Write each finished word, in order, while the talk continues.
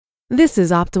This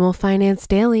is Optimal Finance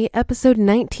Daily, episode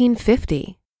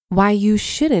 1950, Why You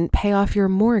Shouldn't Pay Off Your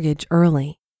Mortgage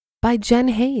Early, by Jen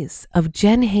Hayes of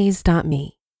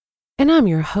jenhayes.me. And I'm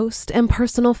your host and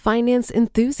personal finance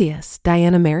enthusiast,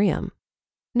 Diana Merriam.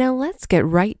 Now let's get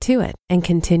right to it and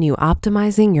continue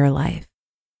optimizing your life.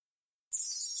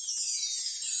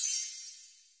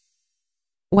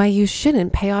 Why You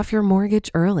Shouldn't Pay Off Your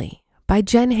Mortgage Early, by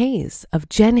Jen Hayes of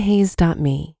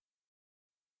jenhayes.me.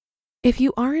 If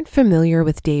you aren't familiar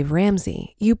with Dave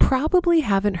Ramsey, you probably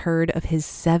haven't heard of his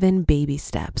 7 baby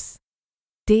steps.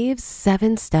 Dave's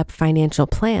 7-step financial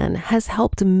plan has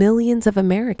helped millions of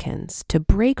Americans to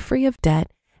break free of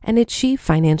debt and achieve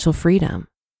financial freedom.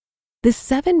 The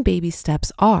 7 baby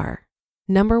steps are: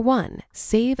 number 1,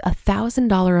 save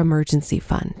 $1,000 emergency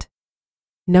fund.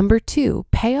 Number 2,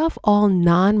 pay off all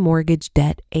non-mortgage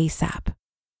debt ASAP.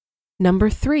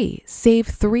 Number 3, save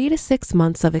 3 to 6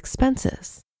 months of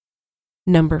expenses.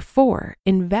 Number 4,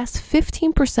 invest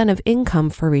 15% of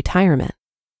income for retirement.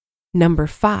 Number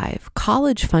 5,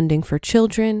 college funding for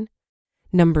children.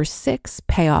 Number 6,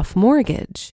 pay off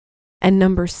mortgage. And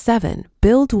number 7,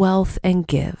 build wealth and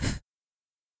give.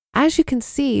 As you can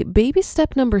see, baby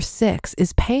step number 6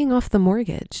 is paying off the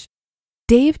mortgage.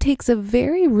 Dave takes a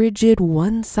very rigid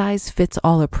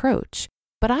one-size-fits-all approach,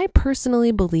 but I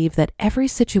personally believe that every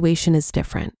situation is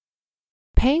different.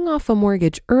 Paying off a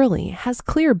mortgage early has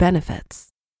clear benefits.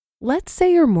 Let's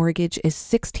say your mortgage is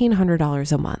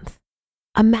 $1,600 a month.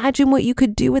 Imagine what you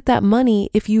could do with that money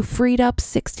if you freed up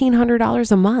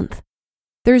 $1,600 a month.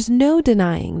 There's no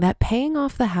denying that paying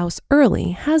off the house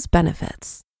early has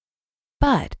benefits.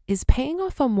 But is paying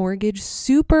off a mortgage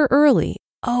super early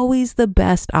always the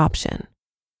best option?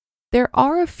 There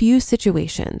are a few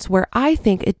situations where I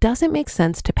think it doesn't make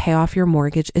sense to pay off your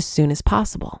mortgage as soon as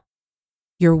possible.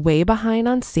 You're way behind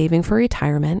on saving for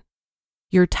retirement,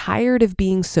 you're tired of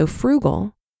being so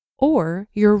frugal, or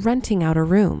you're renting out a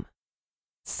room.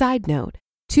 Side note,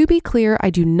 to be clear,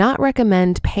 I do not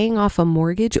recommend paying off a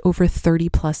mortgage over 30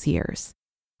 plus years.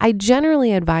 I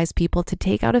generally advise people to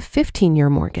take out a 15-year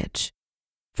mortgage.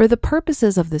 For the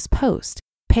purposes of this post,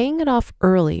 paying it off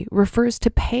early refers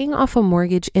to paying off a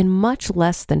mortgage in much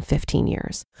less than 15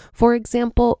 years, for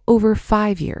example, over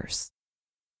 5 years.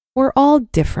 We're all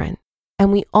different,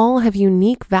 and we all have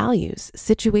unique values,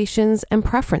 situations, and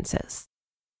preferences.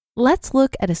 Let's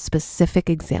look at a specific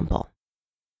example.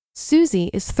 Susie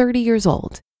is 30 years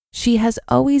old. She has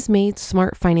always made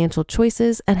smart financial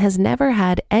choices and has never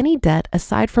had any debt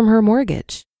aside from her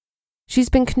mortgage. She's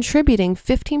been contributing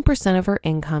 15% of her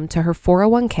income to her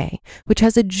 401k, which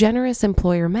has a generous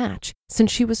employer match,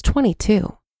 since she was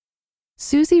 22.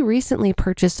 Susie recently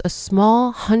purchased a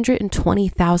small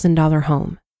 $120,000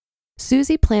 home.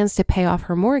 Susie plans to pay off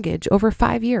her mortgage over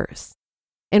 5 years.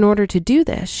 In order to do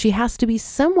this, she has to be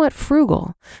somewhat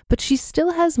frugal, but she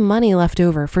still has money left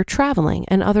over for traveling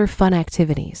and other fun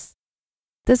activities.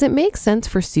 Does it make sense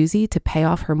for Susie to pay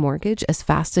off her mortgage as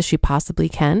fast as she possibly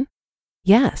can?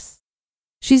 Yes.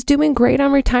 She's doing great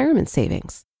on retirement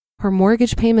savings. Her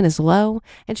mortgage payment is low,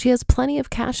 and she has plenty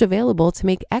of cash available to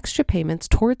make extra payments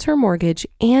towards her mortgage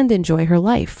and enjoy her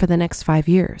life for the next 5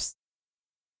 years.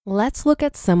 Let's look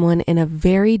at someone in a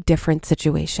very different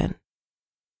situation.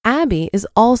 Abby is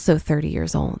also 30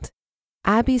 years old.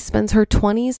 Abby spends her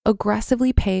 20s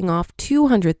aggressively paying off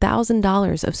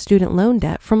 $200,000 of student loan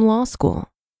debt from law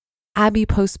school. Abby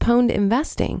postponed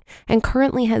investing and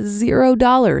currently has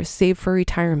 $0 saved for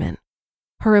retirement.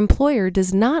 Her employer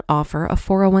does not offer a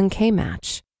 401k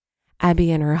match.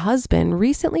 Abby and her husband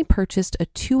recently purchased a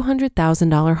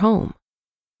 $200,000 home.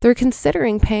 They're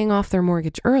considering paying off their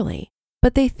mortgage early,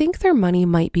 but they think their money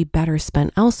might be better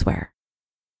spent elsewhere.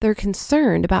 They're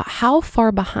concerned about how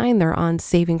far behind they're on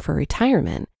saving for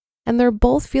retirement, and they're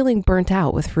both feeling burnt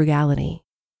out with frugality.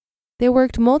 They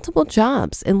worked multiple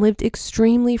jobs and lived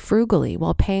extremely frugally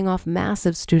while paying off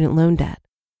massive student loan debt.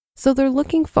 So they're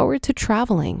looking forward to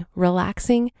traveling,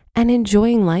 relaxing, and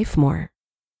enjoying life more.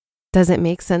 Does it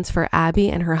make sense for Abby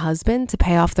and her husband to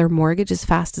pay off their mortgage as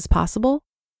fast as possible?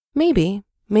 Maybe,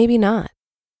 maybe not.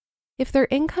 If their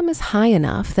income is high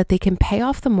enough that they can pay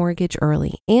off the mortgage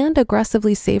early and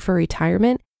aggressively save for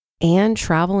retirement and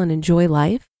travel and enjoy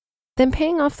life, then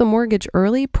paying off the mortgage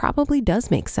early probably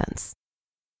does make sense.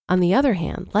 On the other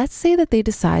hand, let's say that they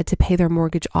decide to pay their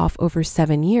mortgage off over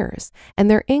 7 years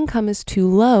and their income is too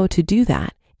low to do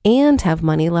that and have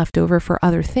money left over for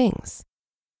other things.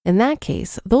 In that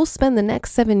case, they'll spend the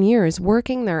next 7 years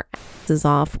working their asses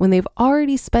off when they've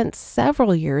already spent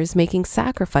several years making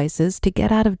sacrifices to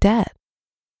get out of debt.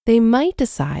 They might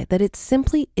decide that it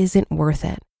simply isn't worth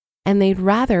it, and they'd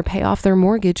rather pay off their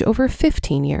mortgage over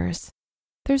 15 years.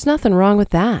 There's nothing wrong with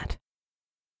that.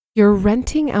 You're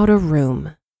renting out a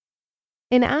room.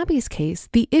 In Abby's case,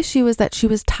 the issue is that she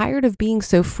was tired of being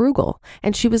so frugal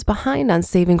and she was behind on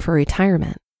saving for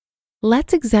retirement.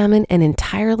 Let's examine an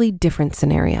entirely different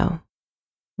scenario.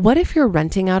 What if you're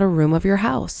renting out a room of your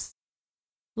house?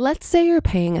 Let's say you're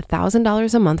paying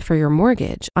 $1,000 a month for your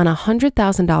mortgage on a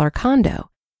 $100,000 condo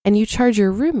and you charge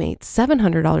your roommate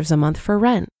 $700 a month for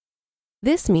rent.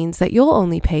 This means that you'll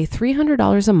only pay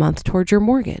 $300 a month towards your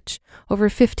mortgage. Over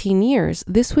 15 years,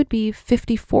 this would be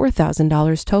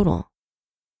 $54,000 total.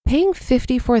 Paying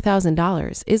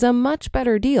 $54,000 is a much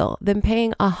better deal than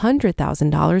paying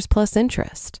 $100,000 plus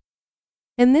interest.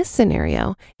 In this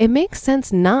scenario, it makes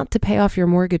sense not to pay off your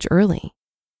mortgage early.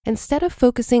 Instead of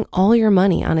focusing all your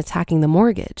money on attacking the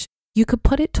mortgage, you could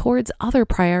put it towards other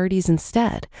priorities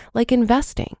instead, like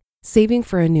investing, saving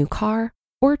for a new car,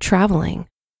 or traveling.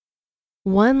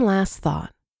 One last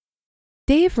thought.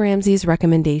 Dave Ramsey's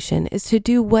recommendation is to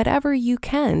do whatever you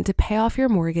can to pay off your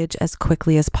mortgage as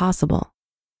quickly as possible.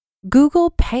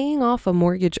 Google paying off a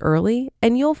mortgage early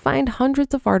and you'll find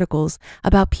hundreds of articles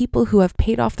about people who have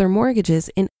paid off their mortgages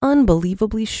in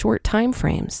unbelievably short time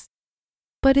frames.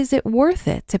 But is it worth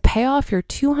it to pay off your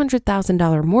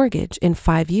 $200,000 mortgage in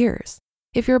 5 years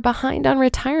if you're behind on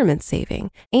retirement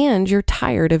saving and you're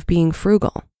tired of being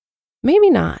frugal? Maybe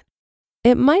not.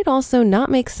 It might also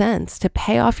not make sense to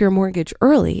pay off your mortgage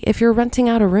early if you're renting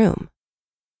out a room.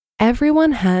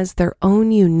 Everyone has their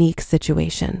own unique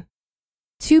situation.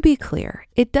 To be clear,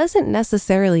 it doesn't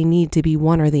necessarily need to be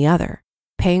one or the other,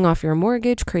 paying off your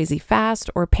mortgage crazy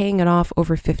fast or paying it off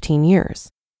over 15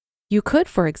 years. You could,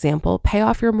 for example, pay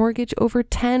off your mortgage over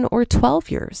 10 or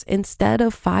 12 years instead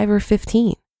of 5 or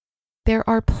 15. There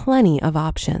are plenty of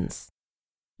options.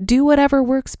 Do whatever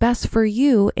works best for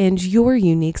you and your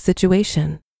unique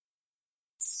situation.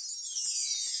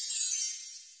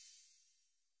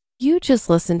 You just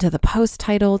listened to the post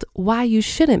titled, "Why You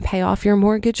Shouldn't Pay Off Your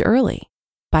Mortgage Early"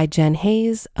 by Jen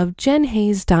Hayes of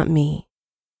jenhayes.me.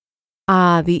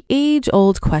 The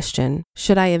age-old question,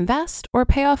 should I invest or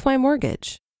pay off my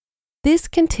mortgage? This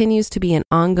continues to be an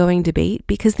ongoing debate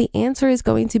because the answer is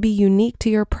going to be unique to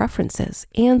your preferences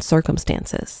and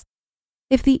circumstances.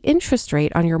 If the interest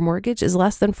rate on your mortgage is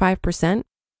less than 5%,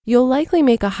 you'll likely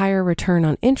make a higher return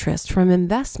on interest from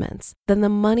investments than the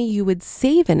money you would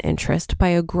save in interest by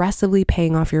aggressively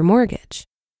paying off your mortgage.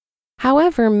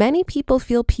 However, many people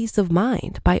feel peace of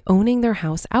mind by owning their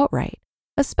house outright,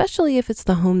 especially if it's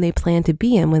the home they plan to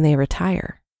be in when they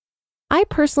retire. I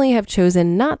personally have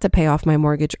chosen not to pay off my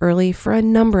mortgage early for a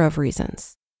number of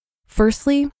reasons.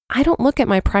 Firstly, I don't look at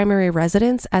my primary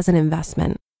residence as an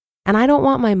investment, and I don't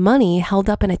want my money held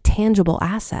up in a tangible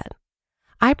asset.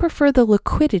 I prefer the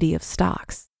liquidity of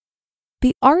stocks.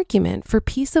 The argument for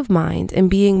peace of mind and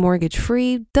being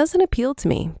mortgage-free doesn't appeal to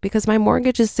me because my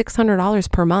mortgage is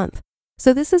 $600 per month.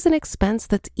 So this is an expense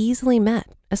that's easily met,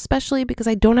 especially because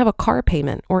I don't have a car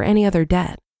payment or any other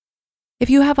debt. If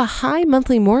you have a high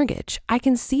monthly mortgage, I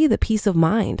can see the peace of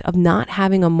mind of not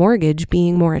having a mortgage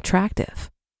being more attractive.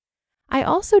 I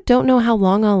also don't know how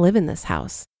long I'll live in this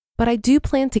house, but I do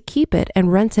plan to keep it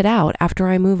and rent it out after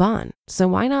I move on, so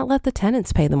why not let the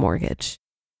tenants pay the mortgage?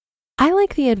 I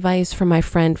like the advice from my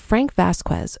friend Frank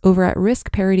Vasquez over at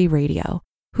Risk Parity Radio,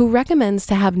 who recommends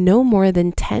to have no more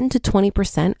than 10 to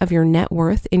 20% of your net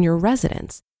worth in your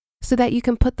residence so that you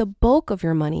can put the bulk of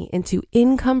your money into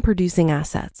income-producing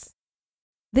assets.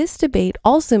 This debate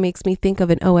also makes me think of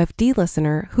an OFD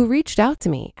listener who reached out to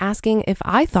me asking if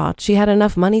I thought she had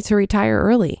enough money to retire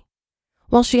early.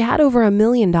 While she had over $1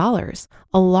 million,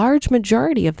 a large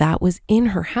majority of that was in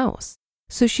her house,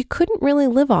 so she couldn't really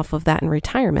live off of that in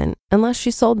retirement unless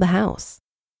she sold the house.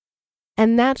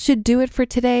 And that should do it for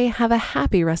today. Have a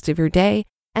happy rest of your day,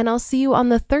 and I'll see you on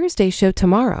the Thursday show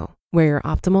tomorrow, where your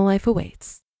optimal life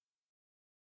awaits.